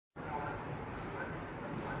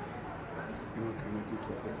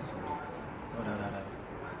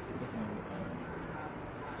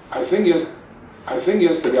I think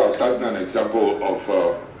yesterday I was citing an example of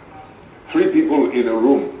 3 people in a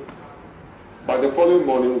room. By the following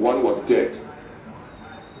morning, one was dead.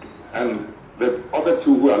 And the other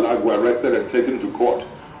 2 who were alive were arrested and taken to court.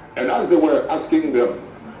 And as they were asking them,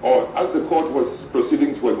 or as the court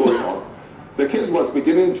proceedings were going on, the case was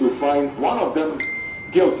beginning to find one of them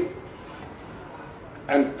guilty.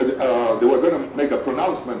 And they were going to make a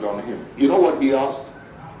pronouncement on him. You know what he asked?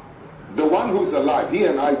 The one who's alive, he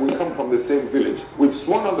and I, we come from the same village. We've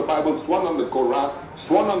sworn on the Bible, sworn on the Quran,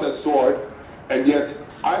 sworn on the sword, and yet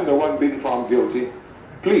I'm the one being found guilty.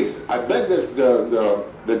 Please, I beg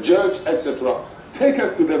the judge, etc., take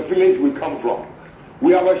us to the village we come from.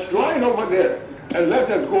 We have a shrine over there, and let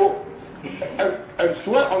us go and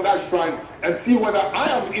swear on that shrine and see whether I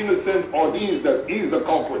am innocent or he is the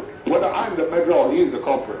culprit. Whether I'm the murderer or he is the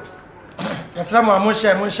culprit. That's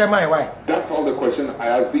all the question I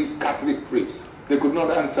asked these Catholic priests. They could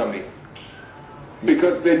not answer me.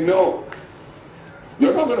 Because they know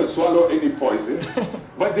you're not going to swallow any poison,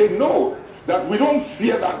 but they know that we don't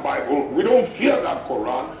fear that Bible, we don't fear that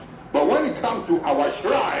Quran, but when it comes to our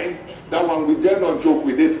shrine, that one we dare not joke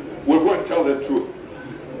with it, we're going to tell the truth.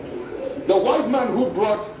 The white man who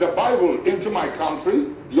brought the Bible into my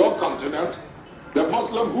country, your continent, the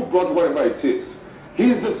Muslim who brought whatever it is,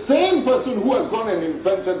 he is the same person who has gone and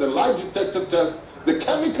invented the lie detector test, the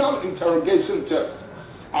chemical interrogation test.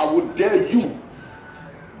 I would dare you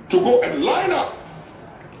to go and line up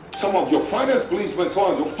some of your finest policemen, some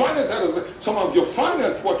of your finest, some of your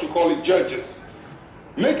finest, what you call it, judges.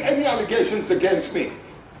 Make any allegations against me,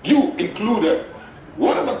 you included.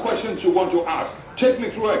 Whatever questions you want to ask, take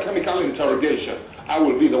me through a chemical interrogation. I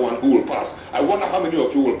will be the one who will pass. I wonder how many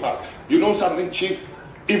of you will pass. You know something, Chief?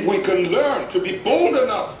 If we can learn to be bold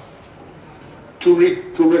enough to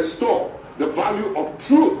restore the value of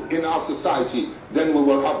truth in our society, then we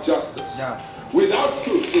will have justice. Yeah. Without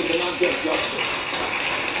truth, we cannot get justice.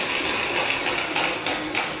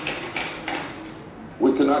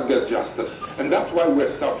 We cannot get justice. And that's why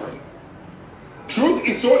we're suffering. Truth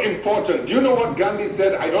is so important. Do you know what Gandhi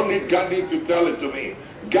said? I don't need Gandhi to tell it to me.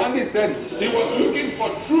 Gandhi said he was looking for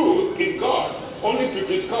truth in God, only to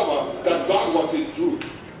discover that God was in truth.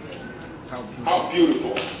 How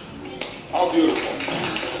beautiful. How beautiful.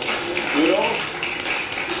 You know?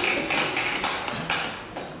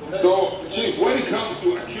 So, Chief, when it comes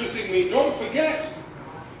to accusing me, don't forget,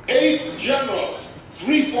 8 generals,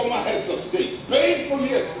 3 former heads of state,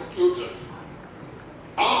 painfully executed.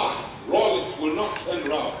 Rollins will not turn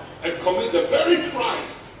around and commit the very crime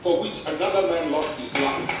for which another man lost his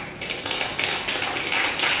life.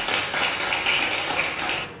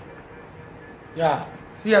 Yeah,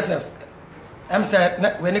 CSF. I'm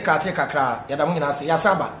said when you can't take a cry, Yadamina say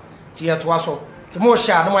Yasaba, Tia Twaso,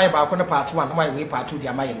 Timosha, no way about part 1, no way part 2,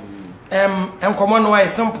 dear Mayan. Common way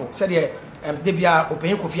simple, said ye, they be a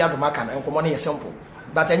open Kofia do Macan, and common is simple,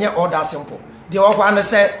 but any order simple. The other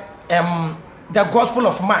said, the Gospel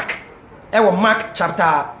of Mark. Mark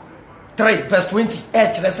chapter 3 verse 20.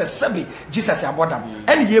 Sabi Jesus abodam.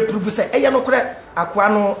 And ye prove say no kre akwa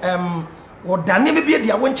no wo dane be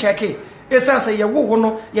dia won check e esan say ye wo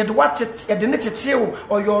no ye de wat ye de ne tetew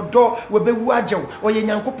or your door we be wu ajew or ye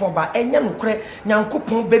nyankopon ba enya no kre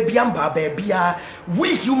nyankopon ba biamba ba bia.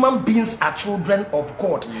 We human beings are children of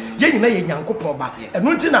God. Ye nyina ye nyankopon ba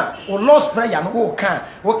enu ntina o Lord's prayer no wo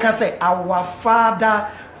kan say our Father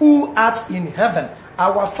who art in heaven,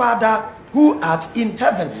 our Father who art in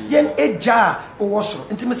heaven. Yen eja owosoro.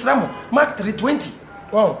 Nti misramu Mark 3:20.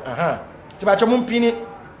 Wow, Tibacho mumpini.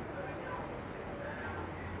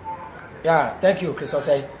 Yeah, thank you, Christos.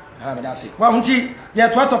 That's it. Well, nti ye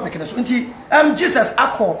to topic na so nti Jesus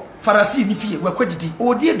akọ Pharisee ni fie we kwadidi.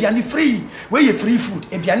 Odi aduane free. We ye free food.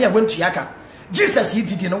 Aduane a wantu aka. Jesus yi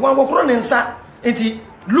didi no wan wokro ne nsa. Nti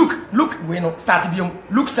Luke we no start biom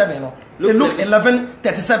Luke 7 no. Luke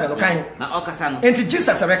 11:37 okay. Na okasa no. Enti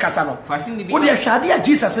Jesus rekasa no. Wo de hwade a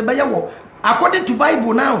Jesus be ye wo according to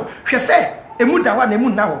Bible now. Hwe se emu da wa na emu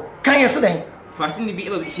na wo. Kan ye se den. Pharisee ni bi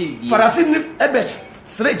ebe hye di. Pharisee ni ebe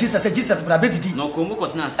sere Jesus bra be didi. No komu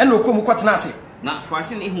kotena ase. E no komu kotena ase. Na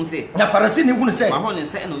Pharisee ni hu se. Na Pharisee ni hu se. Wa ho ne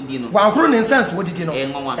nsa na odi no. Wa nkro ne nsa wo didi no. E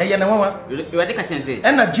ye ne nwanwa. We de ka chen se.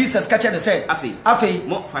 E na Jesus ka chen se. Afei.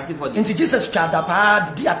 Mo Pharisee for di. Enti Jesus twa da pa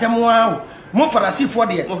didi atemu a. Mo Pharisee for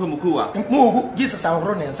de. Mo humukuwa. Mo Jesus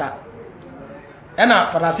ahoro ne nsa. E na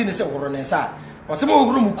Pharisee ni se horo ne nsa. osemo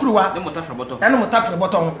ohuru mu kuruwa ne motafra boto eno motafra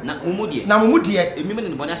boto na umudie na mumudie emim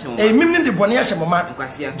ne boni ahye mo emim ne boni ahye mo ma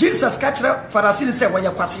kwasia Jesus ka kire Pharisee se woye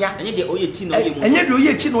kwasia enye de oye chi na oye mu enye de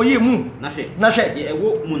oye chi na oye mu na hwe de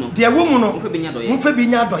ewo mu no mfa bi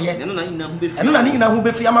nya doye eno na nyina hu be fi eno na nyina hu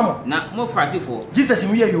be fi ama mo na mo Pharisee Jesus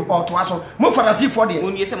mu ye yo oto aso mo Pharisee fo de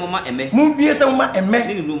mo se mo ma eme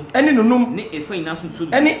eni nunum ne efa ina so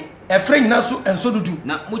eni efre nyina so enso dudu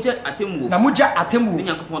na moja atemu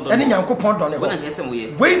eni Nyankopɔn dɔ ne ho wona ke se mo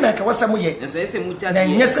ye wei na ke wose mo ye enso ese moja na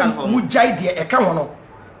nyese moja ide e ka ho no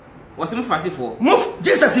wose mo Pharisee fo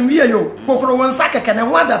Jesus mu ye yo kokoro wonsa keke ne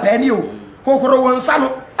ho ada pa ni o kokoro wonsa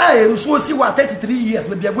no nsuo si wa 33 years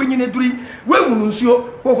be bia gwenyi ne duri wehunu nsuo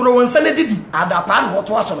kokoro wonsa ne didi ada pa no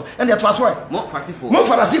to aso no ene to aso mo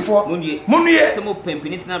Pharisee fo monue se mo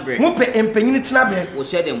pempini tina bre mo pe empanyini tina bre wo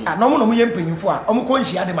hye dem no mo ye empanyinfo a omo ko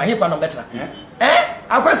nhia de ma hefa no betra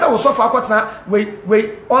akwesa wo sofo akotena we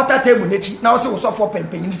altar table nechi na wo se wo sofo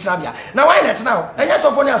pempanyini tina bia na why na tina ho enya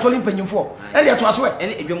sofo ne asoli empanyinfo ene to aso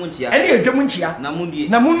ene edwemu nchia na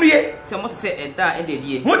monue se mo te se eda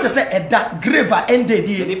endedie mo te se eda grave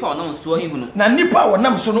endedie nipa onam so ehu no na nipa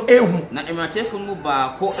onam so no ehu na emrachefo mu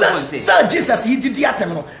ba ko ewanse sa Jesus yididi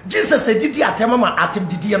atem no Jesus edidi atem ma atem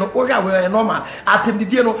didie no wo hwa we normal atem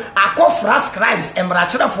didie no akofra scribes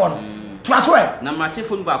emrachefo no to na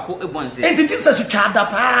emrachefo mu ba ko ewanse enti Jesus twa da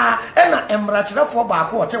pa na emrachefo ba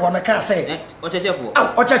ko ote wono ka say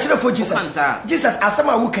ochechefo Jesus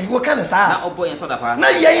asema wo kan wo kan sa na obo yen so da pa na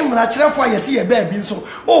ye emrachefo ayete ye ba bi nso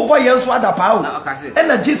obo yen so ada pa o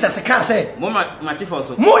na Jesus ka say mo emrachefo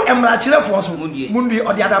so mo emrachefo so mundu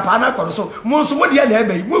odi ada pa na koro so mo nso mo dia na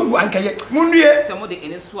ebe mo wu ankaye mundu se mo de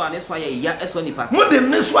ene so a ne so aye ya eso nipa mo de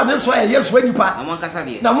ne so a ne so aye so nipa na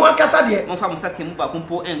mo ankasa de mo fa mo satie mu ba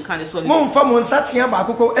kompo enka ne so mo mfa mo satie ba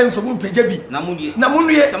akoko enso mo mpegya bi na mundu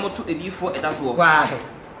se mo to edifo eda so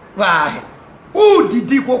wah u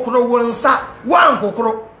didi kokoro wonsa wan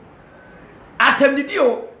kokoro atem didi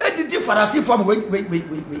o edidi Pharisee form wait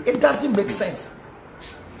it doesn't make sense.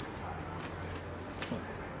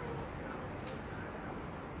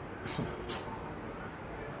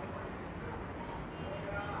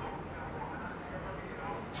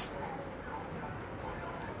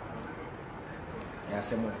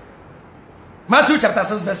 Matthew chapter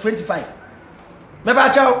 6 verse 25.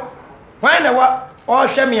 Meba chao. Why na wa o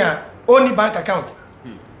hwe me a oni bank account.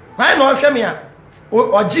 Why na o hwe me a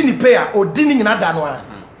o gini pay a o dini nyina da no a.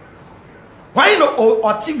 Why no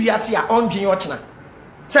o ti wiase a on dwen o chena.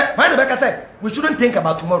 Say why the beka say we shouldn't think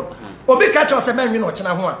about tomorrow. Obi ka cho say menwe no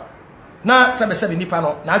chena ho a. Na sebe nipa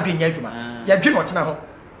no na adwen nya adwuma. Ya dwen no chena ho.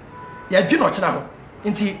 Ya dwen no chena ho.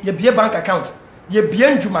 Nti ye bie bank account. Ye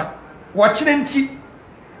bie ndwuma. Wo chena nti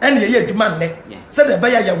ene ye adwuma nne se de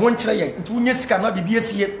baya ye won kire ye nti wonya sika na de bi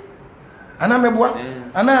esie ana meboa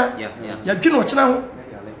ana ya dwene o kina ho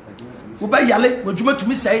wo ba yale wadwuma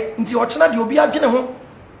tumi sai nti o kina de obi adwene ho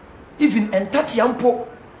even entatia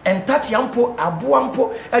mpo aboa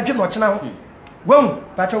mpo adwene o kina ho won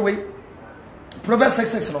pacho we Proverbs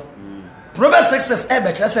 6:6 no Proverbs 6:6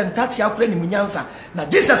 ebe kire se entatia kura ni munyansa na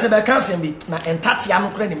Jesus be kan se bi na entatia no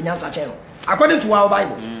kura ni munyansa che no according to our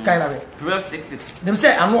Bible kind of Proverbs 6:6 them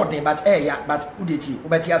say I'm not there but yeah but udeti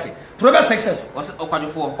ubeti ase Proverbs 6:6 was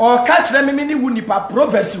okwadwofo or catch them me ni wunipa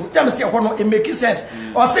Proverbs you tell me say no it make sense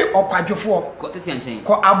or say okwadwofo ko tete anchen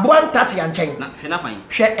ko aboa ntati anchen na hwe na kwan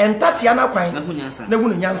hwe ntati ana kwan na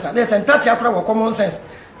hunu nyansa na say ntati akora wo common sense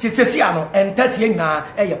titesi ano ntati nyina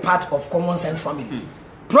e part of common sense family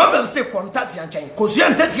Proverbs say kontati anchen ko su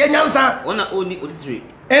ntati nyansa ona oni otitire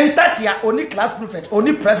entatia oni class prefect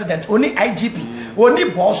oni president oni IGP oni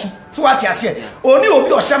boss so what you say oni obi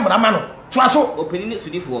ohemra ma no to aso openi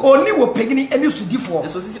sudifo oni wo pegini eni sudifo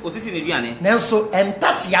so osisi ne duane nenso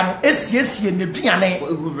entatia no esiesie ne duane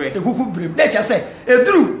ehuhu brem na cha say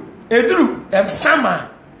eduru summer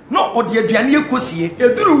no odi aduane ekosie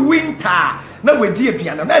eduru winter na wedi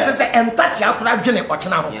aduane na say entatia akora dwene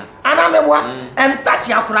ochena ho ana meboa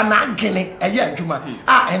entatia akora na agene eye adwuma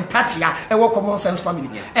entatia ewo common sense family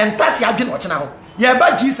entatia adwene ochena ho ye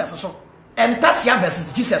ba Jesus so entatia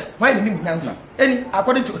versus Jesus why ni nyansa any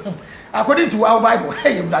according to our Bible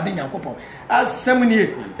hey blade nyankopon asemni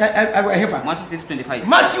hefa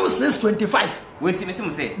Matthew 6:25 wenti me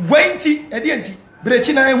sim say wenti enti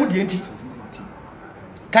brechi na ehu die enti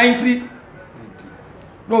kind free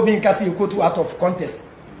no being cast you go to out of contest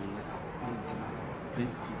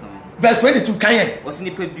Verse 22 kan Osi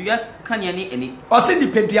ni pedua kania ni eni. Osi ni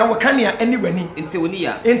pedua wo kania eni wani. Enti woni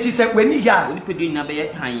ya. Enti se wani ya. Woni pedua nyina be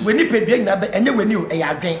han. Wani pedua nyina be enye wani o eya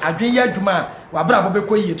adwen ya adwuma wa bra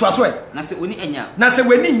bobekọ yie to aso e. Na se woni enya. Na se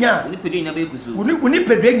wani nya. Woni pedua nyina be kusu. Woni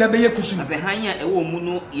pedua nyina be yekusu. Na se han ya ewo mu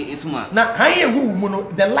no ye esuma. Na han ya ewo mu no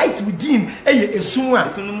the light within eye esum a.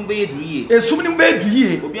 Esum no mu be yedru yie. Esum no be yedru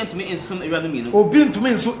yie. Obi antumi ensum ewura no mienu. Obi ntumi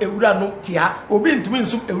nso ewura no tia. Obi ntumi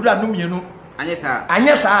nso ewura no mienu.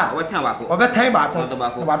 Anya sa obetan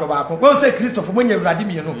baako wo se Christopher mo nya ewurade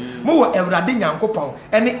mienu mo wo ewurade Nyankopon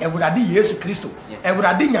ene ewurade Yesu Kristo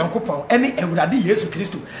ewurade Nyankopon ene ewurade Yesu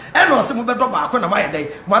Kristo ene o se mo bedo baako na maye den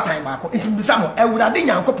mo atan baako nti bisa mo ewurade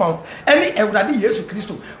Nyankopon ene ewurade Yesu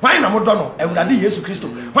Kristo hwan na mo do no ewurade Yesu Kristo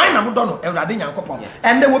hwan na mo do no ewurade Nyankopon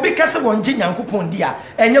ende wo bi kase wonje Nyankopon dia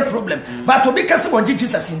enye problem but obi kase wonje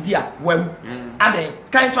Jesus ndia wawu aden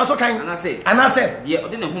kan to so kan anase de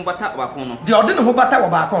ode ne ho bata baako no de ode ne ho bata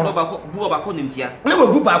baako no bu baako nimtia ne wo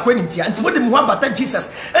bu baako nimtia nti mo de mo bata Jesus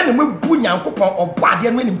ene mo bu Nyankopon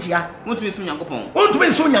oboade no nimtia montumi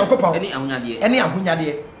so Nyankopon ene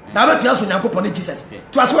ahunyade na ba tua so Nyankopon ne Jesus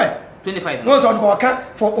to aso 25 no so go ka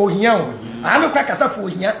for ohia o anu kwa kasa for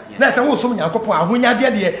ohia na se wo so Nyankopon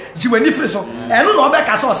ahunyade de jiwani firi so eno na obe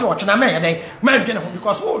kasa o se ochena men den man dwene ho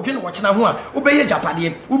because wo dwene wo chena ho a wo be ye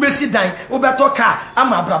japade wo be si dan wo be to car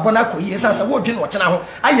ama abrabo na koyi sansa wo dwene wo chena ho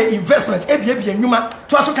aye investment ebia nwuma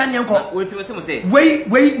to aso kan yenko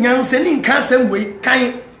we nyanseni nka sem we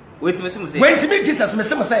kan wait me say Jesus me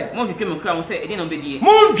say mo hwetwe me kra mo say edi na obedie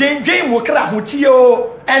mo dwen mo kra ho tie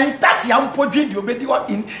o en that ya mpo dwen di obedi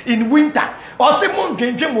in winter o se mo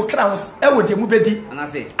dwen mo kra ho e wo de mo bedi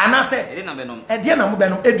anase edi na benom edi na mo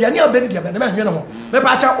benom eduane a obedi de benom anwe no ho me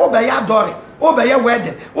pa cha o be ya adore o be ya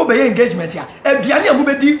wedding o be ya engagement ya eduane a mo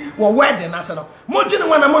bedi wo wedding na se no mo dwen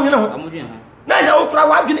wana mo nwene ho na ya o kra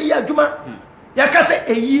wa dwen ya adwuma ya ka se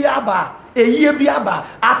eyi aba eyiye bi aba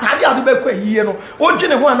atade ade be ko eyiye no o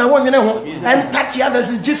dwene ho ana wonwene ho entatia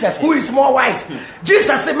versus Jesus who is more wise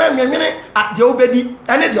Jesus say man nwene de obedi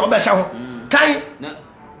ene de obehya ho kan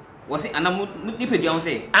wose anamu ni pedua ho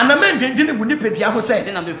say anamen dwendwene gu ni pedua ho say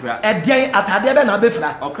de na befra edian atade be na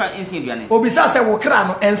befra okra ensin aduane obisa say wo kra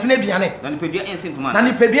no ensene aduane na ni pedua ensin tuma na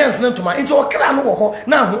ni pedua ensene ntuma nti wo kra no wo ho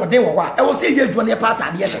na ho den wo ho a e wo say ye aduane pa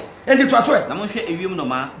atade ye hye enti to aso e na mo hwe ewiem no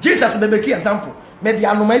ma Jesus be make example me di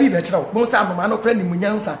anoma bi be kire wo mo sa anoma no kra ni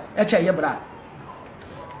munyansa e che ye bra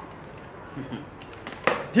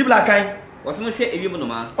Bibla kan wose mo hwe ewiem no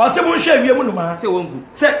ma o se mo hwe ewiem no ma se wongu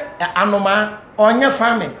se anoma onye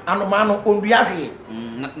famine anoma no ondua hwe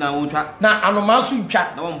na wontwa na anoma so ntwa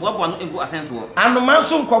na won boaboa no engu asenso anoma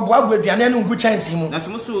so nkoboa bo aduane no ngu chance mu na so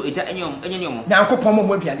mo so eja enye ne mo Nyankopon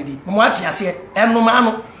mo aduane di mo ate ase enoma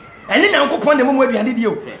no enye Nyankopon de mo aduane di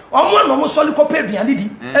o omo no mo soli ko pe aduane di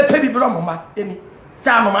e pe bibiro mo ma eni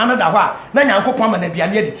ta anoma no da ho a na Nyankopon ma na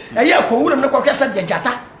aduane di eye ko wuram ne ko kwese de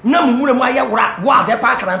jata na mu wuram aye wura wa de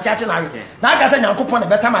pa akrante ache na we na aka se Nyankopon ne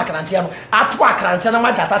beta ma akrante no ato akrante na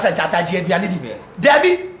ma jata se jata ji aduane di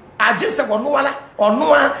dabi agese wono wala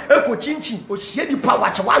ono a ekochinchin ohie di pa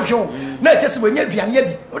wache wahwe na eche se wanya aduane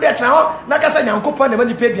di o de tra ho na aka se Nyankopon ne ma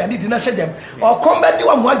ni pe aduane di na hye dem o komba di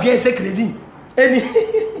wa mo adwen se crazy eni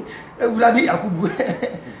ewurade yakubu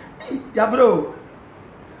ya bro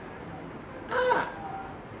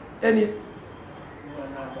eni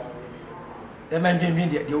man bin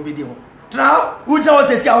de obedi ho tra uja o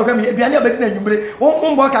se sia o hwemi aduane abedi na nwumre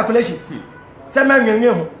o mbo calculation se man nwenwe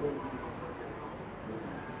ho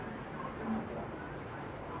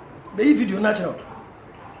be video natural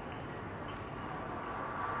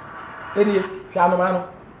eni ya no mano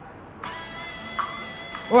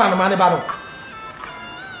o anoma ne ba no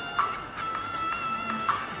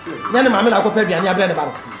nyane mame na akopɛ aduane abere ne ba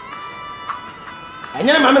no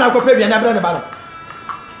anyane mame na akopɛ aduane abere ne ba no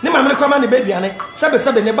ne mame ne kwama ne ba aduane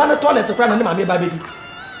sebe ne ba ne toilet kra na ne mame ba bedi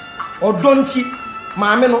odonti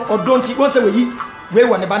mame no odonti won se we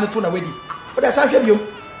wo ne ba ne to na wedi o da sa hwe biom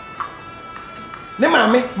ne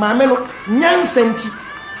mame no nyansanti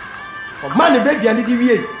o ma ne ba aduane di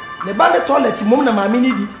wie ne ba ne toilet mom na mame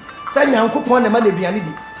ni di sa Nyankopon ne ma ne aduane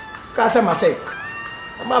di ka se ma se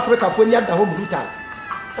ma Africa fo ni ada ho brutal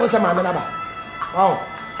on se ma me na ba wow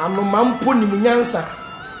anoma mpo ni munyansa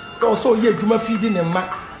so ye adwuma feed ne ma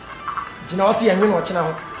gina o se ye nwe no chena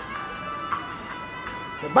ho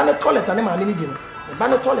ba ne toilet ane ma me ni di no ba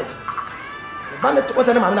ne toilet ba ne to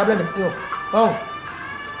se ne ma me na bra ne oh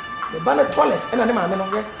ba ne toilet ena ne ma me no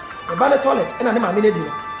ye ba ne toilet ena ne ma me ne di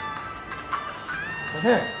no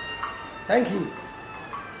thank you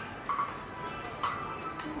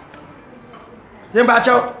Zemba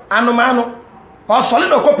chao anoma no o sole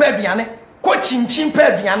no ko pe aduane ko chinchin pe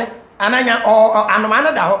aduane ananya o anoma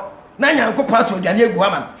na da ho na Nyankopɔn to dwane egu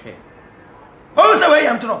ama o se we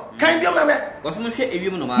yam tro kan biom na we wo so mo hwe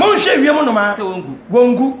ewiem no ma mo hwe ewiem no ma se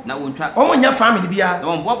wongu na wontwa o mo nya family bia na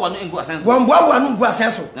won boabo no ngu asenso won boabo no ngu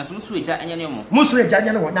asenso na so musu eja anya ne mo musu eja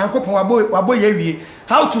anya ne wo Nyankopɔn wabo ye wie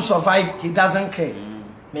how to survive he doesn't care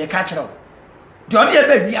me ka kire the only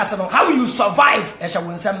ebe wi ase no how you survive e sha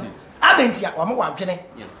wonsam adentia wo mo wadwene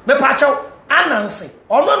me pa chew ananse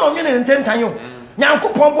ono no nwene ntentan yo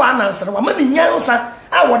Nyankopɔn bo ananse no wo ma ni nyansa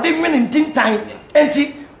a wo de nwene ntentan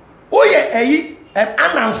enti oye eyi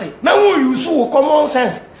ananse na wo use wo common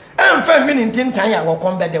sense emfa nwene ntentan a wo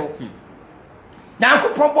kombede wo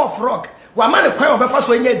Nyankopɔn bo frog wa ma ne kwan obefa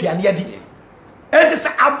so enya aduane yadi enti se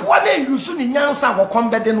aboa na use ni nyansa wo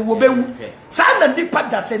kombede no wo bewu sa na nipa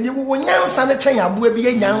da se ni wo nyansa ne chen aboa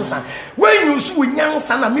bi nyansa when use wo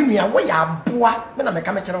nyansa na menua wo ya aboa me na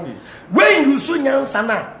meka me kire wo when use nyansa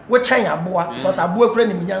na wo chen aboa because aboa kura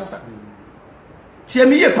ni nyansa tie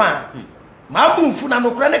me ye pa ma bu mfu na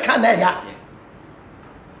no kura ne ka na ya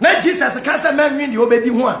na Jesus ka se manwi ni obedi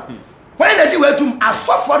ho a when na ji watum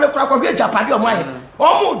asofo ne kura kwa hwe japade omo ahe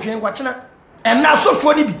omo dwen kwachena en na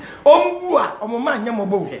asofo ni bi omo wu a omo ma nya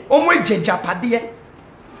mobo omo japade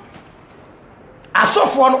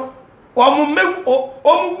asofo no omo mewu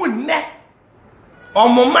omo wu ne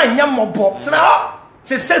omo ma nya mobo tena ho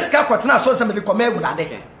se seska kwatena so se me de koma ewurade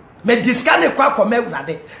me diska ne kwa koma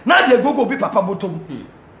ewurade na de gogo bi papa botom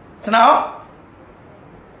tena ho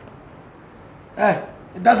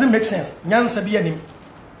it doesn't make sense nyansa bi anim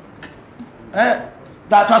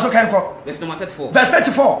that was okay for verse number 34 verse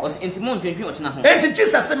 34 was intimon dwendwen ochena ho enti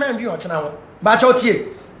Jesus se man dwen ochena ho ba cha otie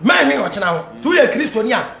man dwen ochena ho tu ye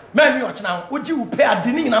Kristoni a man dwen ochena ho oji wo pay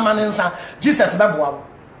adini na manensa Jesus be boa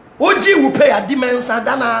wo oji wo pay adimensa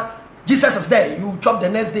dana Jesus is there you chop the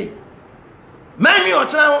next day man dwen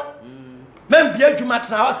ochena ho man bia dwuma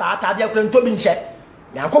tena ho sa atade akura ntobi nhye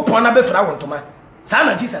Nyankopɔn na be fra wo ntoma sa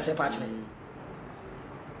na Jesus e pa kire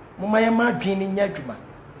mama ma dwen ni nya dwuma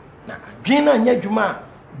na dwen na nya dwuma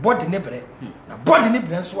body ne bre na body ne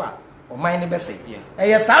bre nso a o man ne be say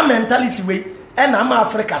yes our mentality way and am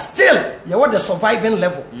Africa still you what the surviving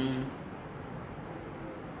level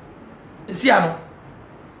see ano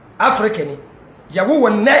Africa ni ya wo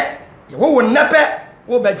ne pe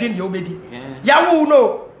wo ba dwen de obedi ya wo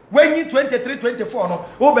no when you 23-24 no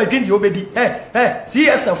o ba dwen de obedi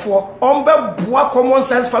CSF4 on be boa common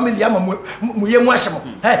sense family ama mu ye mu ahyemo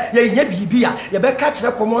ye nya bibia ye be ka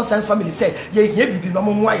kire common sense family say ye nya bibi no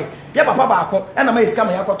mo aye ye papa ba ko e na ma iska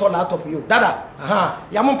ma yakoto laptop yo dada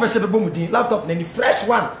ya mo pese be bomudin laptop na ni fresh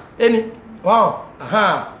one any wow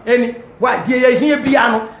any why ye hia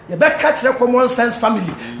bia no ye be ka kire common sense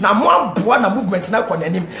family na mo aboa na movement na ko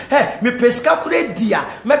nanim me pesika kure dia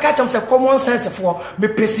me ka cham se common sense for me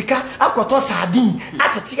pesika akoto sardine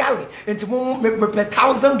atete yawe enti mo me pe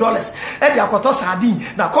 $1,000 e dia akoto sardine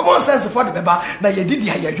na common sense for the beba na ye didi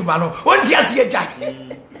ya adwuma no onti ase ye jai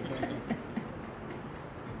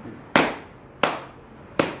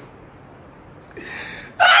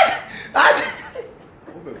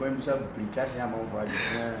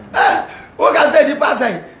o ga say di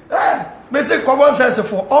pasai me say common sense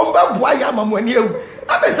for omba boa ya mamani ewu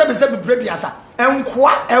abese be prebiasa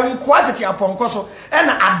enkoa tete aponko so e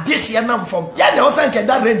na adehye na mfom ya na o san ke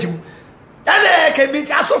da range mu ya na ke bi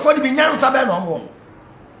ti asofo ni bi nyansa be no mo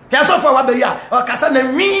ya asofo wa be ya o kasa na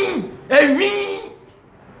enwi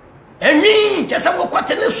ke sa wo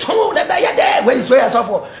kwate ne so na da ya de we so ya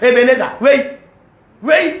asofo Ebeneza we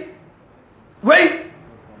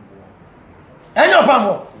enyo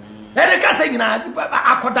pamo ede kasa nyina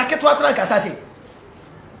akoda ketwa kran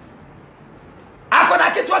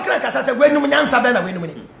kasa se wenum nyansa be na wenum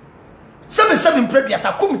ni seven previous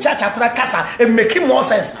akum chacha kura kasa e make more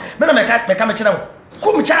sense me na meka me kire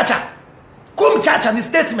kum chacha ni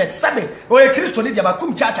statement seven o e Kristo ni dia ba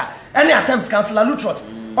kum chacha any attempts cancel lutrot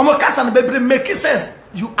omo kasa na bebre make sense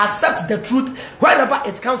you accept the truth wherever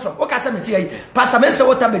it comes from o kasa me tie pastor men say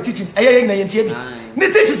what am teachings eye na yentie bi ni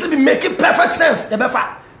teachings be make perfect sense the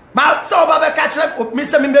befa ma so baba ka kire me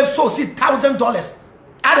say me so $1,000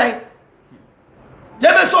 adai ye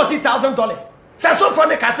be so $1,000 say so for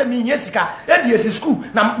the kasa me nya sika e di esi school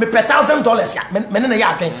na me pe $1,000 ya me ne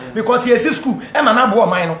ya atwen because ye esi school e ma na bo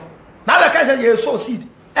man no na be ka say ye so seed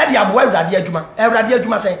e di abo awurade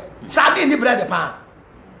adwuma say sade ni bread pa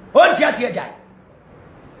on ti ase ejai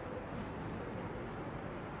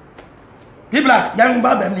Bibla yang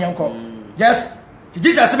ba bem ne yanko yes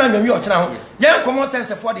Jesus man me ochena ho yan common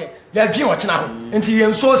sense for there ya dwen ochena ho enti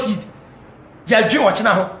ye so seed ya dwen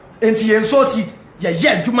ochena ho enti ye so seed ya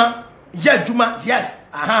adwuma yes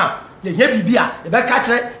ye ye bibia ye be ka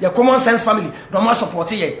kire ye common sense family no more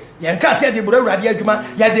support ye ye nka se de buru awurade adwuma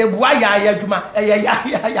ye de bua ya adwuma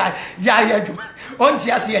ya adwuma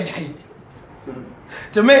onti ase ye jai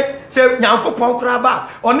to me say nyankopon kura ba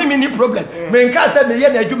oni me ni problem me nka se me ye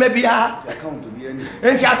na adwuma bia account bi ani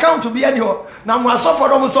enti account bi ani ho na mo asofo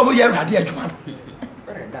do mo so mo ye awurade adwuma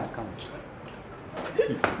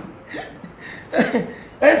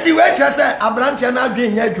enti we kire se abranche na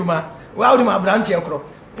adwen nya adwuma wa odi ma abranche kro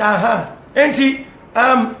aha enti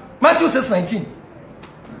Matthew 6:19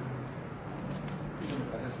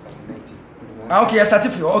 okay I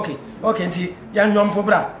started for okay enti ya nyom po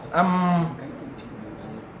bra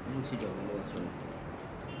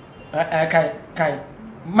kai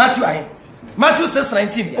Matthew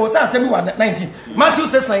 6:19 o sa asemi wa 19 Matthew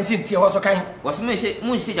 6:19 tie ho so kan was me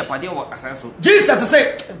she japade wo asanso Jesus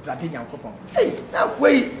say brade nyankopon na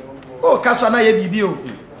kwei o kaso na ye bibi o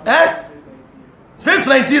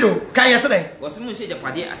 6:19 o kan ye say was me she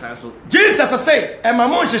japade asanso Jesus say e ma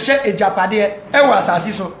mo hwehwe ejapade e wo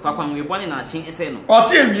asasi so fa kwan we bone na chen ese no o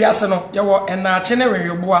se wiase no ye wo na ache ne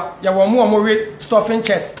weweboa ye wo mo we stuffing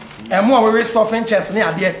chest mo we stuffing chest ne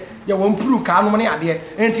ade ye wo mpuru ka no ne ade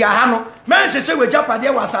enti aha no men hwehwe we japade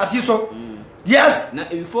wo asasi so yes na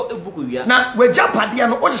before ebuku wia na we japade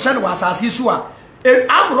no o hwehwe ne wo asasi so a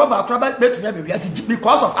am robber craba betumi abewia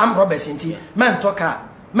because of am robbers enti men to car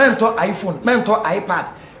men to iPhone men to iPad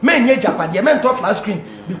men nye japade men to flat screen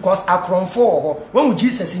because akronfo ho when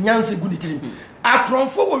Jesus nyanse gu ni tirim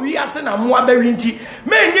akronfo wo wiase na mo abawi nti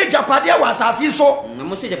men nye japade wo asasi so na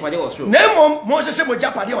mo she japade wo so na mom mo hwehwe mo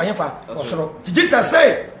japade wo hemfa wo soro Jesus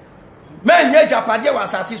say men nye japade wo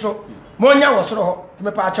asasi so mo nya wo soro ho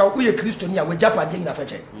me pa acha wo ye Kristo ni a wo japade nyina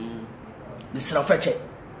feche ni sira feche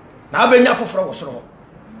na abenya foforo wo soro ho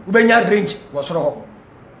wo benya range wo soro ho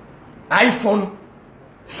iPhone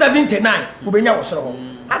 79 ubenya wo soro ho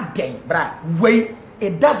aden bra wey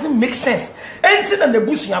it doesn't make sense enti na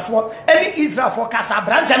nebusuya for any Israel for kasa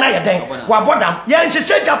branta na yeden wa bodam ye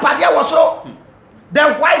nhehye japade wo soro the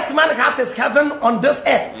white man has his heaven on this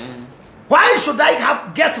earth why should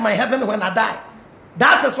I get my heaven when I die?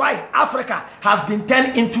 That is why Africa has been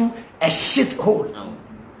turned into a shit hole.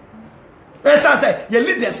 As I say, your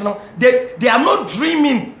leaders, no, they are not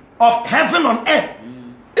dreaming of heaven on earth.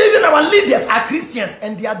 Even our leaders are Christians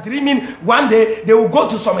and they are dreaming one day they will go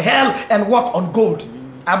to some hell and walk on gold.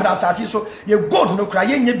 So your gold no cry.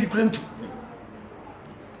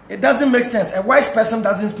 It doesn't make sense. A wise person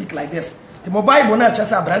doesn't speak like this. The mobile na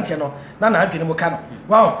chasa branche no na na adwene mo ka no.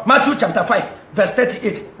 Wow, Matthew chapter 5 verse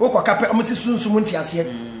 38. Wo ko kape omsi sunsumu nti ase.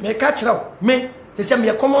 Me ka kire me se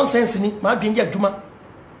me common sense ni ma adwene ya adwuma.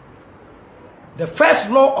 The first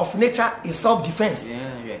law of nature is self-defense.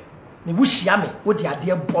 Yeah. Me wushia me, wo de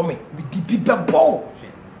ade bo me di bi bebo.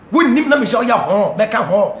 Wo nim na me sha ya ho, me ka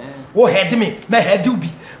ho. Wo head me head you be.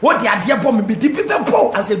 Wo de ade bo me di bi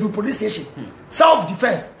bebo as a do police station.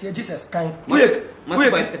 Self-defense. Jesus kan.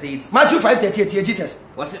 Matthew 5:38 Jesus.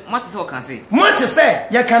 Was it Matthew so can say? Matthew say,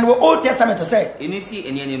 you can go Old Testament to say. Any see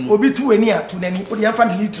any name. Obi tu eni a tu nani. Odi yamfa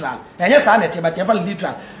literal. Na nya sa na te but yamfa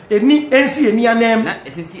literal. Eni ensi eni anem. Na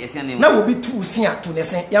esensi esi anem. Na obi tu si a tu ne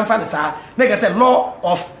sen yamfa ne sa. Na get say law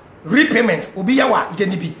of repayment obi yawa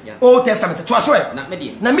geni bi Old Testament to aso e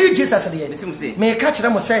na me Jesus de me ka kire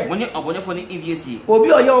mo say woni obonefo ni ndiesie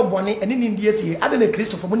obi oye obone eni ni ndiesie ade na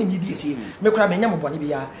Christopher mo ni ndiesie me kura me nya mo bone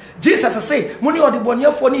bi ya Jesus say mo ni ode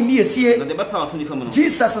bonefo ni ndiesie na de be power so ni fam no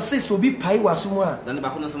Jesus say so bi pai waso mu a na ne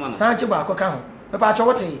ba ko no so ma no sanche ba ko ka ho me pa acho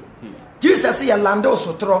wote Jesus say ya lando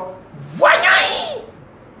so tro wanyai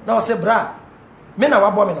na o say bra me na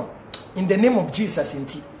wa bo me no in the name of Jesus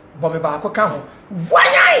inti bo me ba ko ka ho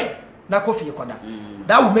wanyai na kofi koda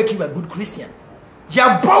that will make you a good Christian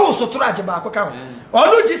ya bow so tro age ba ko ka ho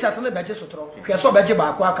onu Jesus na beje so tro hwe so beje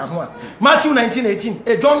ba ko aka ho a Matthew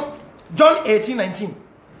 19:18 John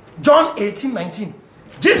 18:19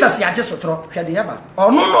 Jesus ya je so tro hwe de ya ba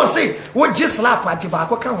onu no say wo je slap age ba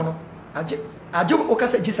ko ka ho no age o ka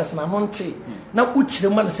say Jesus na monte na uchire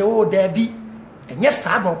ma na say o da bi enye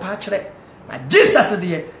sa do pa kire na Jesus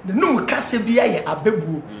de ne nu ka se bia ye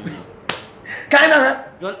abebuo Kaina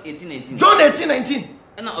John 18:19 John 18:19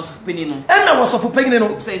 ena osofopeni no ena wasofopeni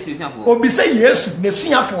no obi say Yesu ne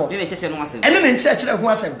suafo ne cheche no asem ene ne nkyerɛkyerɛ ho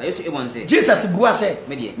asɛm na Yesu ebon say Jesus bua say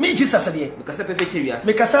me Jesus de me kasa pefe kire wiase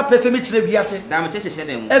me kasa pefe me kire wiase da me cheche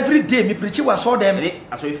dem every day me preach wa so dem ene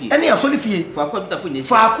asofie ene asofie fa ko ajudafo nyɛ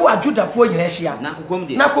fa ko ajudafo nyina hia na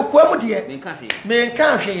kokoam de me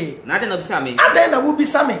nka hwe na ade na bisa me ade na wo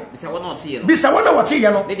bisa me bisa wona otie no bisa wona wote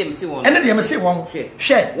ye no ne dem se won ene dem se won hwe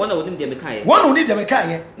wona woni dem kae wona woni dem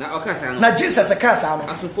kae na okasa no na Jesus ka sa no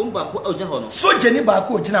asofom ba ko ogya ho no soja ni ba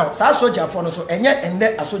ko ogina ho sa soja fo no so enye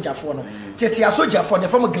ende asoja fo no tete asoja fo ne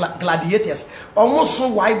from gladiators omo so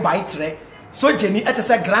why by tre soja ni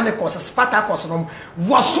etese Chronicles Spartacus no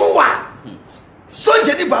woso wa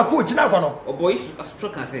soja ni ba ko ogina ho no boy asotro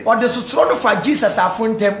kan say or the sutro no for Jesus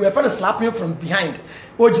afontem we find slapping from behind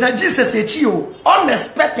ogina Jesus echi o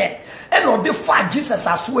unexpected and no the for Jesus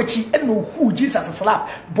aswechi and no who Jesus slap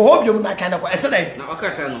bobium na kind of I said na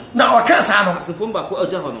okasa no asofom ba ko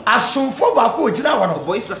ogya ho no asomfo ba ko ogina ho no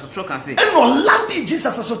boy asotro kan say and no landi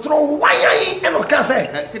Jesus asotro wayan and no kan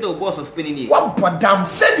say the boss of penny what bodam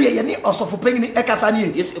said ye ni osofo penny ekasa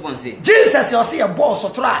ni yes ebon say Jesus you see a boss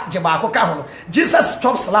sotro a je ba ko ka ho no Jesus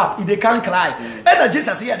stop slap if they can't cry and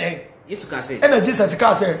Jesus here then yes kan say and Jesus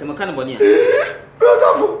can say se makana boni a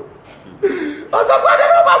brother Oso brother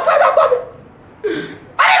Roma brother Bobby.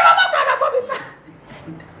 Ayi Roma brother Bobby sa.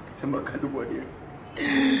 Sama kadu body.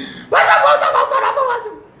 Wasa brother Bobby.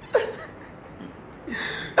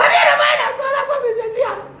 Ani na mai na brother Bobby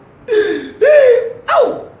sia.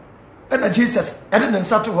 Au. And Jesus, I didn't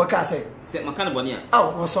start to work say. Se makana boni a.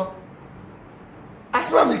 Au, woso.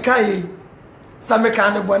 Asma me kai. Sa me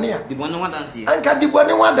kan boni a. Di boni wa dance here. Anka di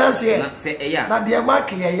boni wa dance here. Na se eya. Na de mark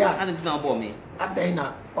here ya. Ana ti na obo me.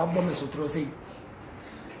 Adaina wabɔ me sotro sei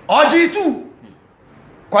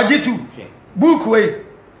Kwajitu book way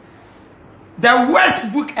the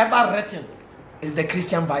worst book ever written is the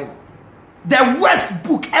Christian Bible. The worst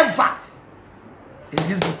book ever is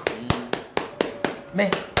this book. Me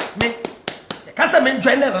cause I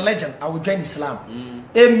join the religion, I will join Islam.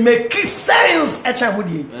 It makes sense.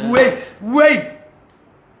 Wait.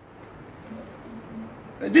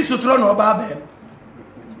 This sotro no Bible.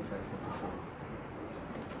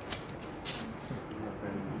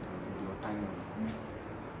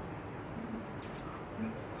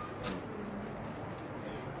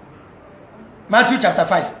 Matthew chapter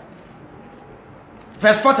 5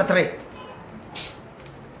 verse 43.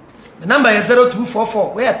 The number is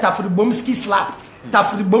 0244. Where Tafribomski slap.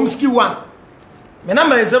 Tafribomski 1. The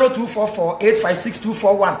number is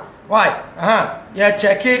 0244-856-241. Why? Yeah,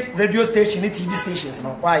 check it. Radio station, TV stations.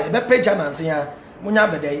 No. Why? The page and say munya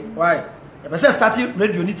bede. Why? The say starting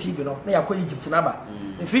radio ni TV no. Me yakọ Egypt naba.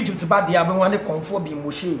 If Egypt bad they have one conform be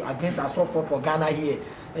Moshe against us for Ghana here.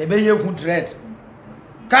 Ebe ye hu dread.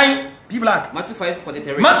 Kind P black. Matthew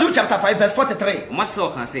chapter 5 verse 43.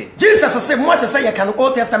 Matthew can say. Jesus say what say you can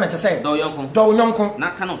Old Testament say. Do yonko.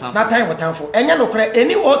 Na time what time for. Enya no kre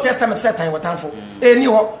any Old Testament say time what time for. Any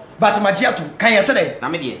ho but magia to kan ye say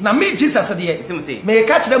na me Jesus dey. Me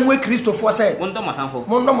catch them we Christopher say. Mondo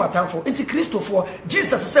matamfo. It's Christopher.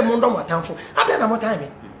 Jesus say mondo matamfo. Ada na mo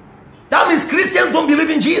time. That means Christians don't believe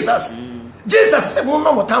in Jesus. Jesus said, "Mon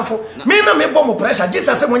no motamfo." Me na me bomb pressure.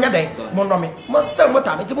 Jesus said, "Mon yaden." Mon no me. Must tell what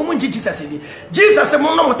time. It's mon Jesus said. Jesus said,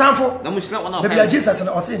 "Mon no motamfo." Maybe Jesus said,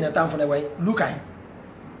 "I see in the time for the way." Look at.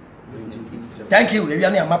 Thank you. You are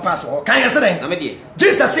near my pastor. Can you say that?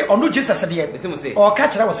 Jesus said, "Oh no, Jesus said it." Or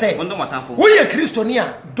catch that was say. We are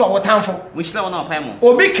Christiania. Do motamfo.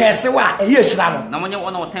 Obi kese wa e ye shira no.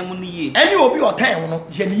 Any obi o time no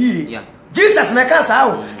ye ni. Jesus na ka sa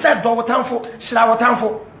o said do motamfo, shira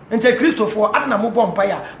motamfo. Ente Christopher adana mo bɔ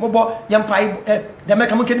mpae a mo bɔ yempai de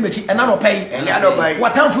meka mo keni bechi ena no pai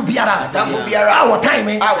watamfo biara a wotan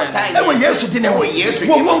me e wo Yesu dine wo wo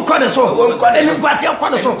nkɔ ne so eni ngwase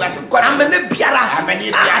nkɔ ne so amene biara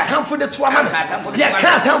atamfo de to ama ye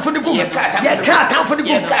ka atamfo de gu ye ka atamfo de gu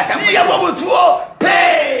ye wo butuo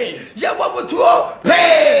pay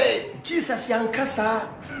Jesus yankasa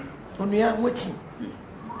onua mweti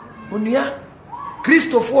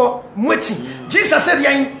Christopher mweti Jesus said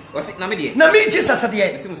yan na me Jesus said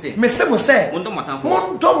ye me se mo say mondo matamfo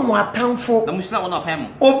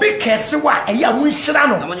obi kese wa eya mo nhira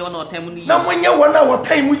no na monye wona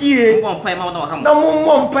wotan mu yie na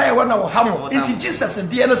mo mpa wona wo hamo nti Jesus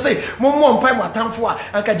die no say mo mpa matamfo a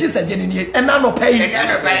anka Jesus die ni ena no pay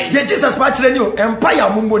je Jesus pa kire ni o empa ya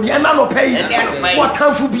mo mboni ena no pay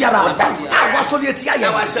watamfo biara a wasolieti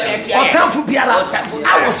ya watamfo biara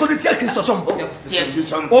a wasolieti Kristo som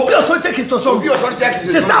obi osolieti Kristo som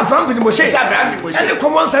Avraham bin Moshe. Any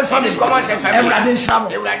common sense family. Evradin Shamo.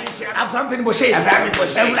 Avraham bin Moshe.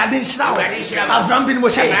 Evradin Shamo. Avraham bin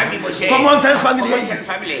Moshe. Common sense family.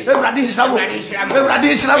 Evradin Shamo.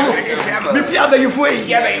 Evradin Shamo. Mifi abe yufue.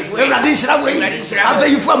 Evradin Shamo. Abe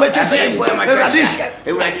yufue ametuse.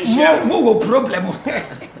 Evradin Shamo. Mo problem.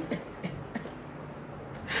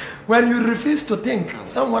 When you refuse to think,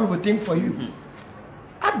 someone will think for you.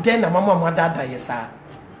 At then, mama dada yesa.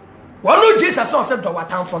 Wonu Jesus no said do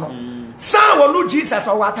watamfo no. San wonu Jesus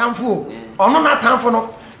o watamfo. Ono na tamfo no.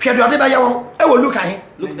 hwe de ode ba ye won e wo Luke ahe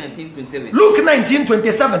Luke 19:27 Luke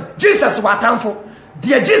 19:27 Jesus wa tamfo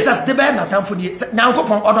de Jesus de ba na tamfo ni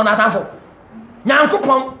nyankopon odo na tamfo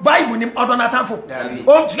nyankopon Bible nim odo na tamfo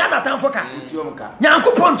o ntua na tamfo ka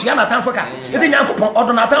nyankopon ntua na tamfo ka eti nyankopon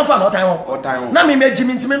odo na tamfo na otan ho na me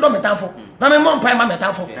megimi ntimi ndo me tamfo na me mo mpai ma me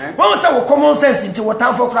tamfo won say wo common sense nti wo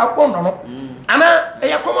tamfo kra wo no ana e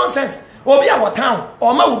ya common sense obi a wo town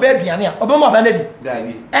o ma wo ba aduane a obo ma ba na di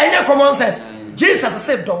enye common sense Jesus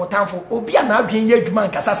said do wo tamfo obi a na adwen ye adwuma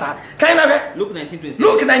nkasa sa kan na be Luke 19:27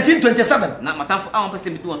 Luke 19:27 na matamfo a won pese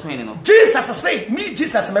bitu won so hene no Jesus say me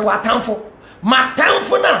Jesus me wa tamfo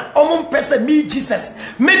matamfo na omo mpese me Jesus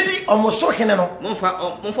medi omo so hene no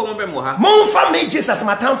momfa mo bre mo ha momfa me Jesus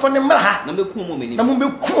matamfo ne mra ha na beku mo menim na mo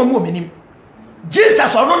beku mo menim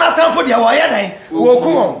Jesus ono na tamfo de wo ye dan wo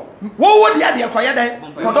ku wo de de ko ye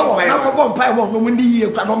dan ko do wo na ko bo mpa mo no mo ni ye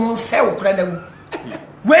kwa no mo se wo kra na wu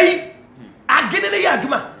wei agene ne ya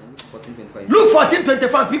adwuma Luke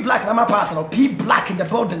 14:25 P black na my personal P black in the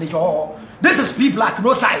building this is P black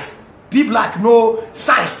no size P black no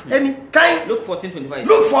size any kind Luke 14:25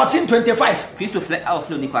 Luke 14:25 Christo flat out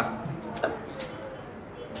flow nipa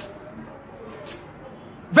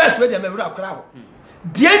verse where dem every akra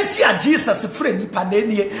Dienti a Jesus free nipa na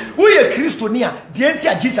enie wo ye Christo ni a dienti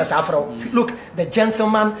a Jesus afro look the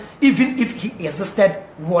gentleman even if he existed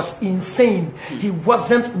was insane he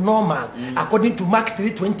wasn't normal according to Mark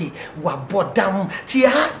 3:20 wa bodam tia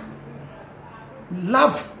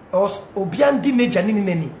love us obiandi neja ni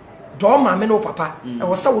nani do ma me no papa e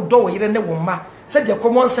wo se wo do wo yire ne wo ma said the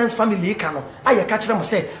common sense family ka no aye ka kire mo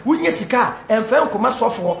say wonye sika emfa nkoma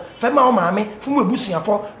sofo fa ma wo maame fu mu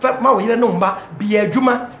ebusuafo fa ma wo yire ne mba bia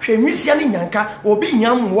adwuma hwe nwisia ne nyanka obi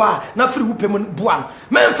nyam wo a na firi wo pem bua no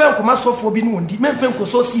memfa nkoma sofo bi ne wondi memfa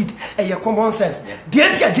nkoso seed eye common sense de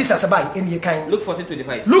antia Jesus bai enie kan Luke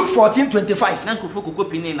 14:25 Luke 14:25 na nkofo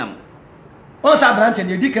kokopi ne nam on sa branche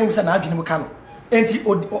ne di kan wo sa na adwene mu ka no enti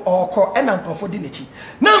okọ ena nkrofo di nechi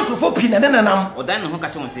na nkrofo pi na nanam odan ne ho ka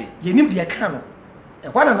che won se yenim de ka no e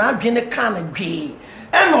kwana na adwene ka na gwe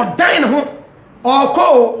ena odan ne ho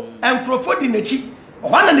okọ nkrofo di nechi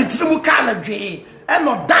ohana ne tirimu ka na gwe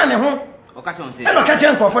ena odan ne ho o ka che won se ena ka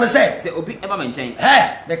che nkrofo ne se obi eba me nchen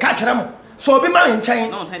de ka kire mo so obi ma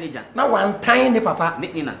nchen na on tan ne ja na wan tan ne papa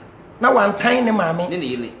ne na na wan tan ne maame ne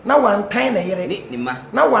yele na wan tan ne yere ne ma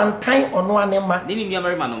na wan tan ono ane ma ne nua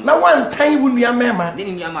mari ma no na wan tan wunua mema ne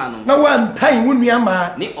nua ma no na wan tan wunua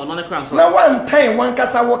ma ne ono ne kram so na wan tan wan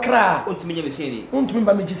kasa wo kra ontumi nya mesuani ontumi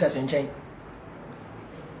ba me Jesus nchen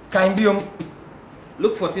kan biom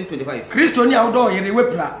Luke 14:25 Kristo ni awdo yere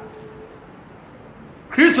wepra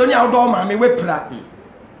Kristo ni awdo ma me wepra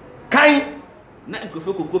kan na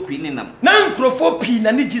nkofo kokopi ne nam na nkrofo pi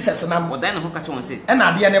na ni Jesus nam odan ne ho ka che won se e na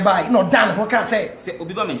ade ne bai na odan ho ka se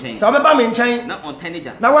obi ba me nchen se obi ba me nchen na on tan ne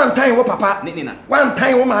ja na wan tan wo papa ne na wan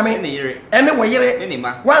tan wo maame ne yere ene wo yere ne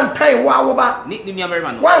ma wan tan wo awoba ne nua mari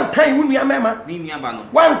ma no wan tan wo nua mema ne nua ba no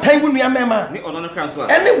wan tan wo nua mema ne ono ne kram so a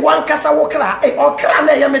ene wan kasa wo kra o kra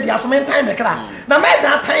na ye me dia so me tan me kra na me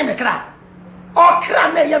da tan me kra o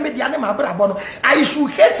kra na ye me dia ne ma bra bo no I should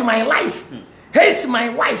hate my life hate my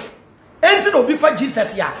wife enti no bi fa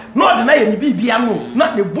Jesus ya no de na ye ni bibia no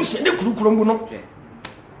na ne busu ne kurukuru mu no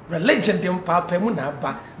religion dem papa mu na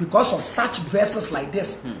ba because of such verses like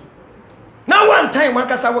this now one time one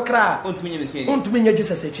kasa wo kra ontumi nya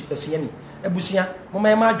Jesus asuani abusuya mo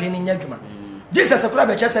ma ma adwene nya adwuma Jesus kra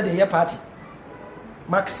be chese de ye party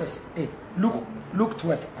Mark 6 Luke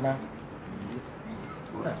 12 ana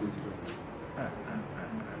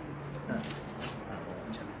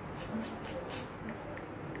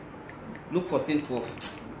Luke 14:12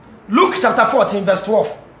 Luke chapter 14 verse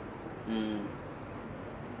 12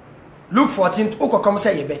 Luke 14 uko come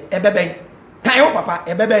say ebebe tan wo papa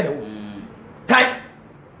ebebe no tan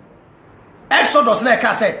Exodus na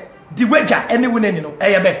ka say the wager any winani no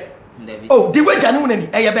eyebe oh the wager ni winani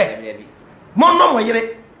eyebe monno mo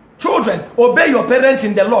yere children obey your parents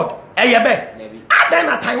in the Lord eyebe adan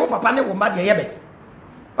na tan wo papa ne wo ma de eyebe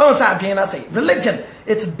on sa adwen na say religion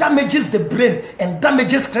it damages the brain and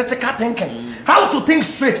damages critical thinking how to think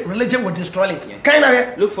straight religion will destroy it kind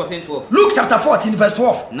of Luke 14:12 Luke chapter 14 verse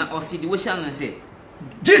 12 na o si di wo sha na say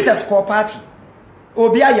Jesus call party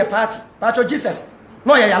obi aye party pacho Jesus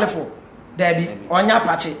no ye yalefo daddy onya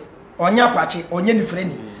pache onye ni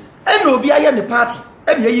freni ena obi aye ni party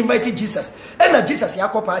ena ye invite Jesus ena Jesus ya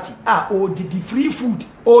call party o didi free food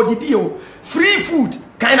free food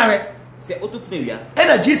kind of se otupu awia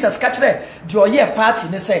ena Jesus ka kire de oye party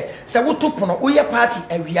ne se wotupu no oye party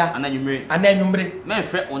awia ananwumre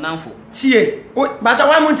menfre onamfo tie ba ja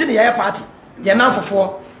wan munti ne ye party ye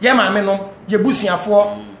namfofo ye maame no ye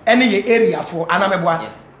busuafo ene ye area fo anameboa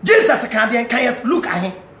Jesus can look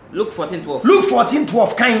ahe. Luke 14:12. Luke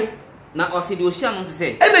 14:12 kan. Na ose de ohia no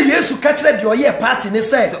say. Ena Yesu ka kire de oye party ne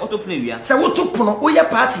say. Se auto play wia. Se woto pono oye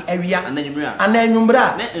party awia. Ananwumra.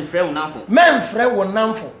 Ananwumra. Me enfre wo namfo. Me enfre wo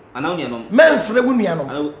namfo. Anawnia no. Me enfre wo nuanom.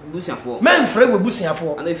 Anaw busiafo. Me enfre wo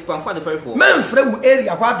busiafo. Anaw fipanfo de ferifo. Me enfre wo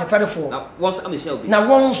area kwa de ferifo. Na won so amehia obi. Na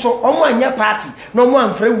won so omo anya party na omo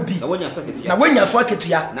amfre wo bi. Na wonya so ketua. Na wonya so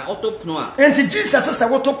ketua. Na auto pono a. Enti Jesus se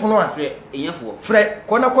woto pono a. Frɛ enyafo. Frɛ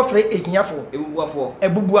ko na ko frɛ ehiafo.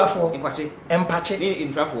 Ebubuafo. Empache. Ni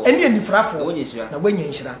infrafo. Eni enifrafo. Na wonya hira. Na wonya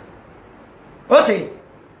hira. Ote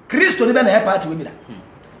Kristo ni be na party we bi da.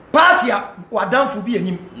 Party a wadamfo bi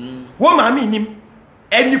enim. Wo maami enim.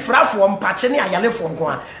 Enifrafo mpache ne ayalefo nko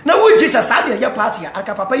a. Na wo Jesus ade ye party a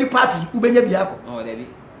aka papa yi party ubenya bi akọ. Oh, David.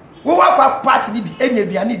 Wo wa kwa party ni bi enya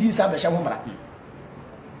bia ne di nsa be hye ho mara.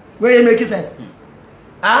 We make sense.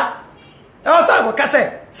 Ah? E o sa go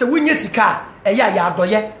kase se wonye sika eya ya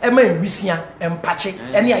adoye e ma enwisia empache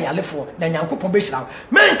ene ayalefo na nyankopon be hira.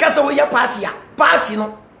 Men kase wo ye party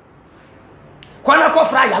no. Kwana ko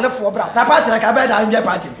fra ayalefo bra. Na party na ka be da ndie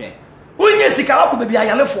party. Wonye sika wako bebi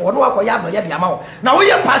ayalefo no wako ya adoye de ama wo. Na wo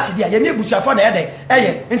ye party dia ye ne busuafo na ede.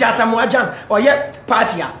 Eye nti asamu ajan o ye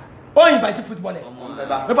party a o invite footballers.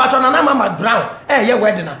 Me pacho na mama Brown ye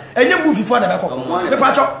wedding na enye movie for na be ko. Me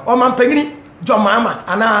pacho o man pengini John Mama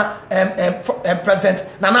ana president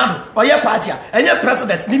Nanado o ye party a enye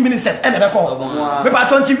president ni ministers na be ko. Me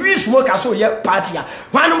pacho nti we smoke aso ye party a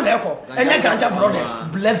hwanum na ko enye Ganja Brothers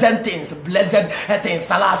blessed things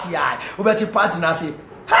salasi ai obeti party na say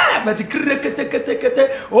ha but kete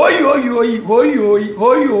oi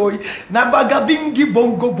na baga bingi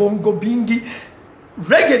bongo bingi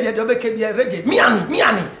reggae de be ke bia reggae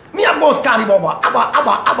miani mi boss carry bobo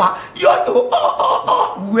aba yo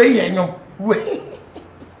we yenyo we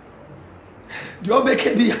de be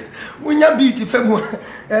ke bia munya beat femu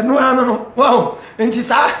no ano no wow enti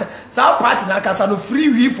sa party na kasa no free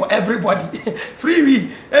we for everybody free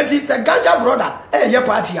we enti say Ganja brother ye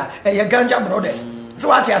party ye Ganja brothers. So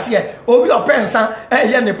what you see, obi opensa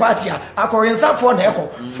ye ne party a akorensa for na eko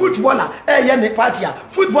footballer ye ne party a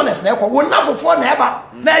footballers na eko wonafo for na eba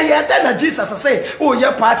na ye da na Jesus say oh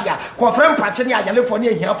ye party a ko frem pache ne ayale for ne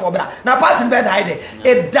ehia for bra na party be da ide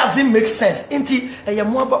it doesn't make sense nti ye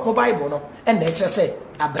mobile no e na eche say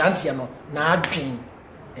abrantie no na adwen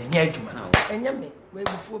enya adwuma enya me we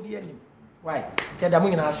bufo bi anim why te da mu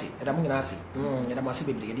nyina ase ye da mase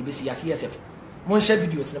bebre ye de besi CSF mon share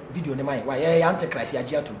video ne mai why yeah antichrist ya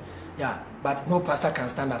giato yeah but no pastor can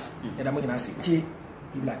stand us yeah da mo gina say ti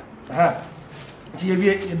ibla ti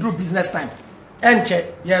ye do business time enche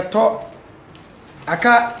ye to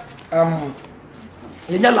aka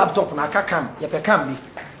ye laptop na aka cam ye pe cam bi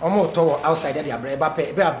omo to outside there abra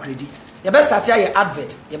be upgrade ye best start your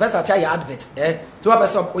advert so what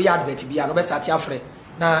person o your advert bi no best start your free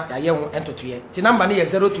na ya ye ho entoto ye ti number ne ye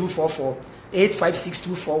 0244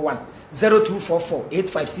 856241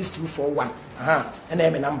 0244856241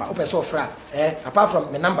 and my number open so fra apart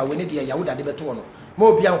from my number we need the yahuda de beto no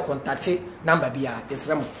mo bia contact number bia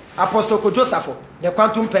esrem apostle ko Joseph the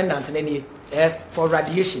quantum pendant na for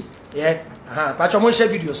radiation but mo share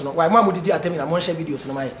videos no why mo didi atemi na mo share videos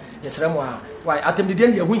no my esrem why atemi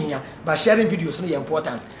de hu hia but sharing videos no is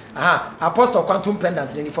important apostle quantum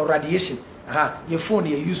pendant na for radiation your phone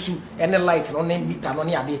you use any light no meter no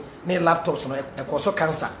ade ne laptops no e cause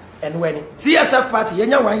cancer and when CSF party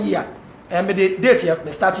yenya 1 year and me the date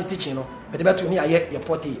me started teaching no me the better ni aye your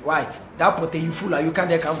potty why that potty you full you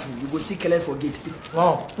can't come full you go see killers for gate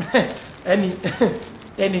wow any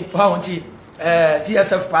wow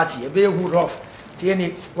CSF party e be who rough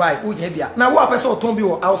any why who ye bia na wo person ton bi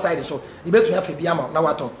outside so e betu afa bia ma na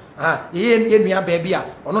waton ye nua ba bia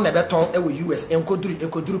ono na beton e wo US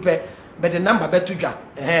enkoduru pe but the number betu dwa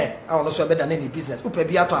I want so be da na business upe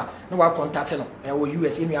bia to na wa contact no e wo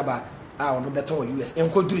US nua ba ono beton wo US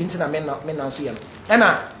enkoduru ntina me na so ye no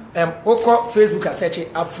na oko Facebook a search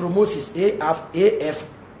Afromosis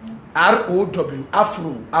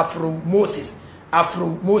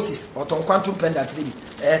Afromosis oton quantum pendant bi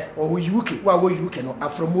o UK wa wo UK no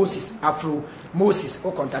Afromosis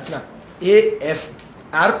o contact na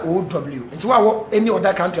AFROW nti wa wo any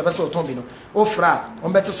other country be so oton bi no o fra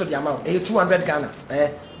on beto so the amount 200 Ghana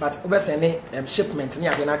but o be send shipment ni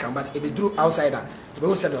ade na kan but e be through outsider e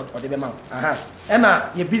be send or the be man na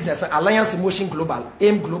your business Alliance Motion Global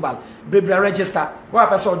AIM Global Bebra register wa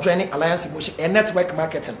person joining Alliance Motion a network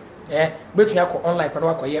marketing betu ya ko online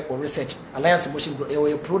kwa kwa ye or research Alliance Motion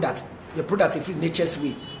your product free nature's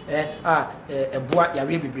way boa ya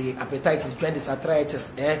bebre appetitis, jaundice,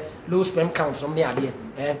 arthritis low sperm count from near there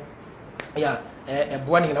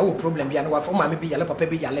boaning na wo problem bia na wa fo ma me bi yale papa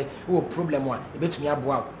bi yale wo problem a e betumi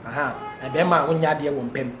aboa aha be ma wonya de wo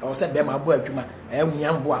mpem o se be ma aboa adwuma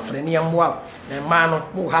nwunya mbo afre ne mbo na ma no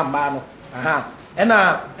mo ha ma no aha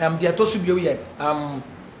ena de to so bio ye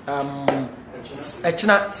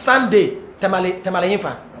echina Sunday temale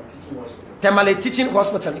infa Temale Teaching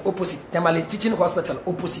Hospital opposite Temale Teaching Hospital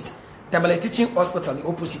opposite Temale Teaching Hospital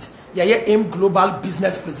opposite ye aim global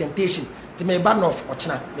business presentation te me ban of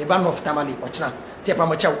ochina me ban of Tamale ochina te pa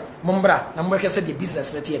mo chew mombra na mo kese the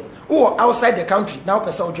business na tie oh outside the country now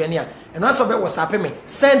person journey and once be WhatsApp me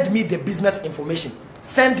send me the business information.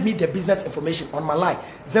 Send me the business information on my line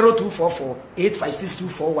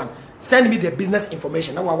 0244856241. Send me the business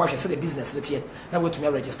information. Now I watch the business let here. Now wait to me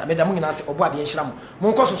register. Me da mu nyina se oboade en hira mo.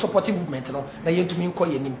 Mo nko so supporting movement no. Na yentumi nko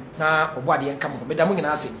yenim. Na oboade en kam ho. Me da mu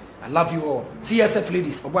nyina se I love you all. CSF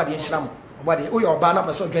ladies oboade en hira mo. Oboade o your ba na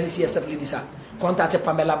person join CSF ladies a. Contact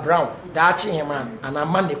Pamela Brown. Da achi hema ana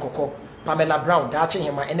mane koko. Pamela Brown da achi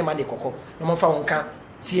hema ene mane koko. No mo fa wonka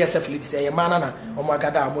CSF ladies e mana na omo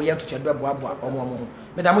agada mo ye ntoche do aboa omo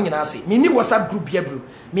me da mo nyina ase me ni WhatsApp group bia bro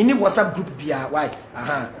me ni WhatsApp group bia why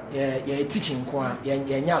aha ye teaching ko a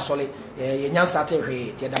ye nya asole ye nya start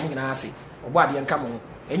hwe te da mo nyina ase obo ade nka mo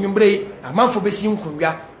enwumbre amanfo besi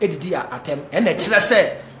nkonwa edidi atem na kire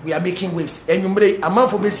se we are making waves enwumbre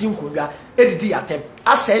amanfo besi nkonwa edidi atem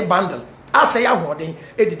asay bundle asay ahoden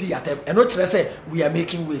edidi atem eno kire se we are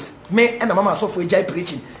making waves me na mama so for jai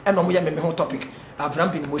preaching eno mo ye me ho topic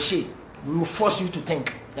Avraham bin Moshe, we will force you to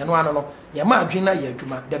think. You know, no.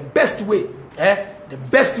 The best way, the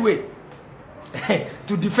best way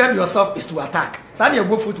to defend yourself is to attack. Sani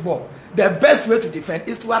go football. The best way to defend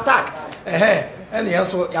is to attack. And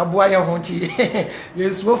also, ya boy ya honti.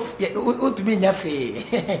 Yes, to be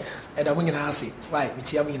nyafe. And I'm going to say, why?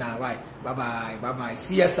 Which I'm going to why? Bye bye.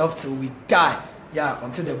 See yourself till we die. Yeah,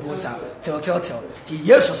 until the bones are tell. Ti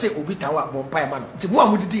Yesu say obi tawa bompa ma no. Ti mo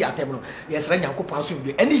amudidi atem no. Yes, ra Nyankopon so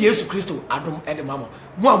bi. Eni Yesu Kristo adom ene mamo.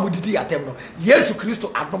 Mo amudidi atem no. Yesu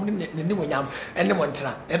Kristo adom ne monyam ene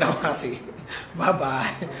montra. And I say,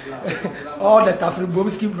 bye. All the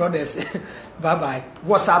Tafribomski brothers. Bye.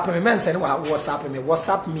 WhatsApp me men send WhatsApp me.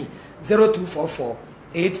 WhatsApp me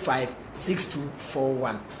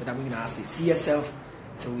 0244856241. But I'm going to say, see yourself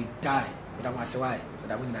till we die. But I'm going to say why.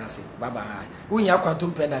 But I'm going to say bye. When you are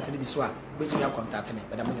quantum penalty, be so. Wait till you contact me.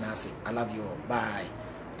 But I'm going to say I love you all. Bye.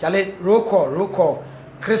 Charlie, roll call.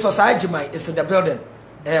 Chris Osajimai is in the building.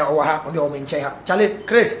 On the woman chair. Charlie,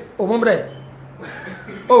 Chris, mumbre.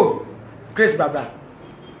 Oh, Chris, bra.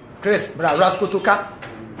 Raskotuka.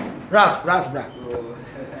 Ras, bra.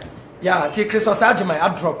 Yeah, take Chris Osajimai. I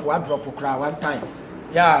drop crowd one time.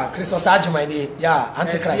 Yeah, Chris Osajimai. Yeah,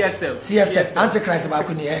 Antichrist. CSF. Antichrist.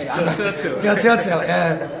 Bakuni. Tell.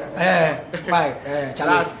 Bye.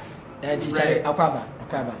 Charlie. Charlie. Akwaba.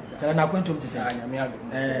 Charlie, na kwentu mti say.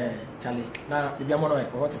 Charlie. Na bibi amono e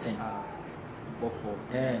what to say?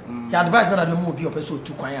 Ti advice na do mu obi opeso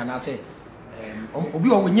tu kwan ya na say obi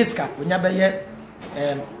o wenyeska onya be ye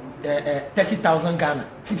 30,000 Ghana,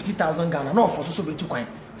 50,000 Ghana. No for so be tu kwan.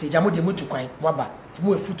 Ti jamo de mu tu kwan mo ba. Ti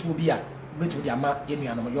mo efutu obi a betu de ama ye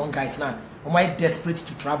nuano young guys na o my desperate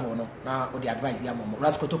to travel no na o the advice be amomo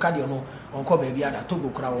Raskotoka de no onko ba bia da Togo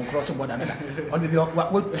kra on cross border na on be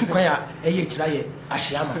we tu kwan a eye kira ye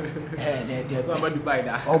ahyiama de so about Dubai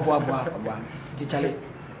da obo ti Charlie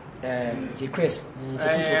J Chris no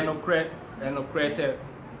say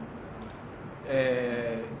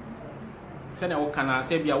se na wo kana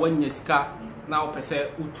se bia wanya sika na o pese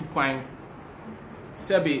utu kwan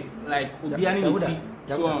se be like obi ani ni ti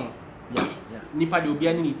so yeah. Nipa de obi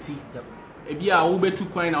ani ni ti ebi a wo betu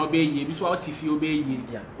kwan na obeyi ebi so a tifi obeyi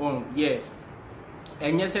yeah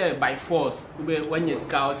enye say by force obe wanya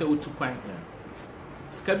ska o say utu kwan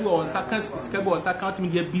schedule on second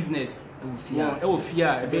media business e wo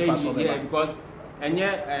fia yeah because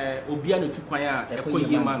enye obi ani tu kwan a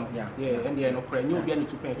ekoye ma no yeah and dey no kra enye obi ani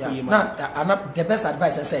tu kwan ekoye ma na the best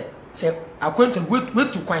advice I say acquaintance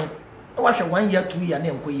with tu kwan wa hwe 1 year 2 year na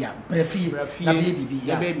enkoyi a brafie na baby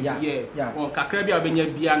yeah on kakra bia obenya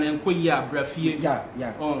bia na enkoyi a brafie yeah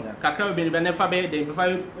on kakra obenya na fa be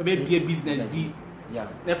be business bi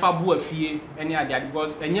na fa bu afie ene ade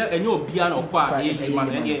because enye obia na okwa yeyi ma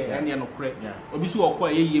no ene no kre obi so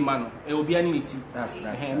okwa yeyi ma no obia ni ti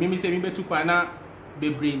me say me betu kwa na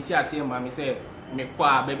bebre nti ase ma me say me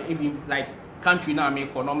kwa even like country na me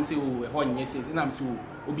economy say o ho nye say na me so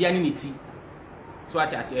obia ni ti so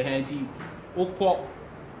ati ase henti okọ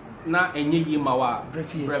na enye yi ma wa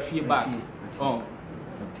brafie back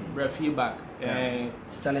brafie back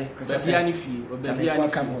Charlie Babiani fee or Babiani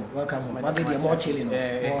welcome what did you more chilling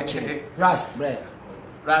Ras bread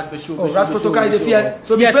Raskotoka is the fear.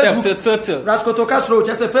 So Facebook. Raskotoka slow.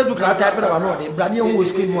 Just a Facebook. I type it on one. Brand new who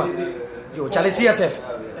screen one. Yo, Charlie CSF.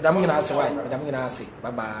 I'm going to ask why. I'm going to ask.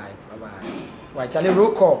 Bye bye. Why Charlie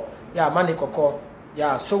roll call. Yeah, money call.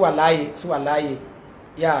 Yeah, so a lie.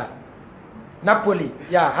 Yeah. Napoli.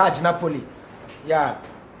 Yeah, Haj Napoli. Yeah.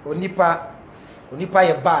 Onipa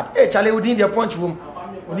ye bad. Hey, Charlie within the punch room.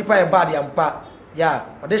 Onipa ye bad yampa. Yeah.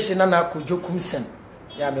 Odeshi nana kujo kumsen.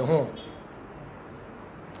 Yeah, me home.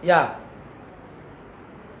 Yeah.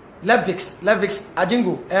 Levix,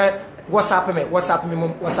 Ajingu. What's happening? Why,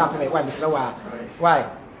 Mr. Why?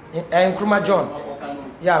 And Nkrumah John.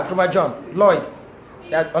 Yeah, Nkrumah John. Lloyd.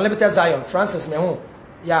 Yeah, Unlimited Zion. Francis Mehun.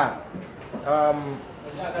 Yeah.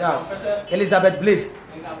 Yeah. Elizabeth Blaze.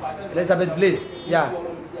 Yeah.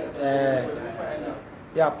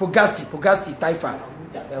 Yeah. Pugasti Taifa.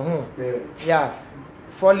 Yeah.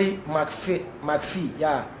 Folly McPhee.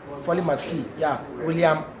 Yeah. Folly McPhee. Yeah.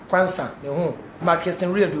 William Kwanzaa.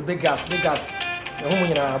 Marcuston Real do big gaps.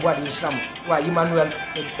 In a body Islam. Why Emmanuel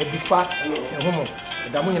Edifa.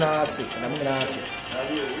 Damina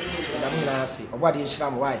say. What is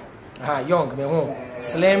Islam? Why? Young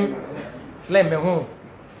Slim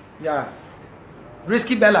yeah.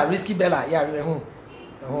 Risky Bella. Yeah,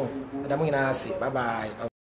 Damina say. Bye bye.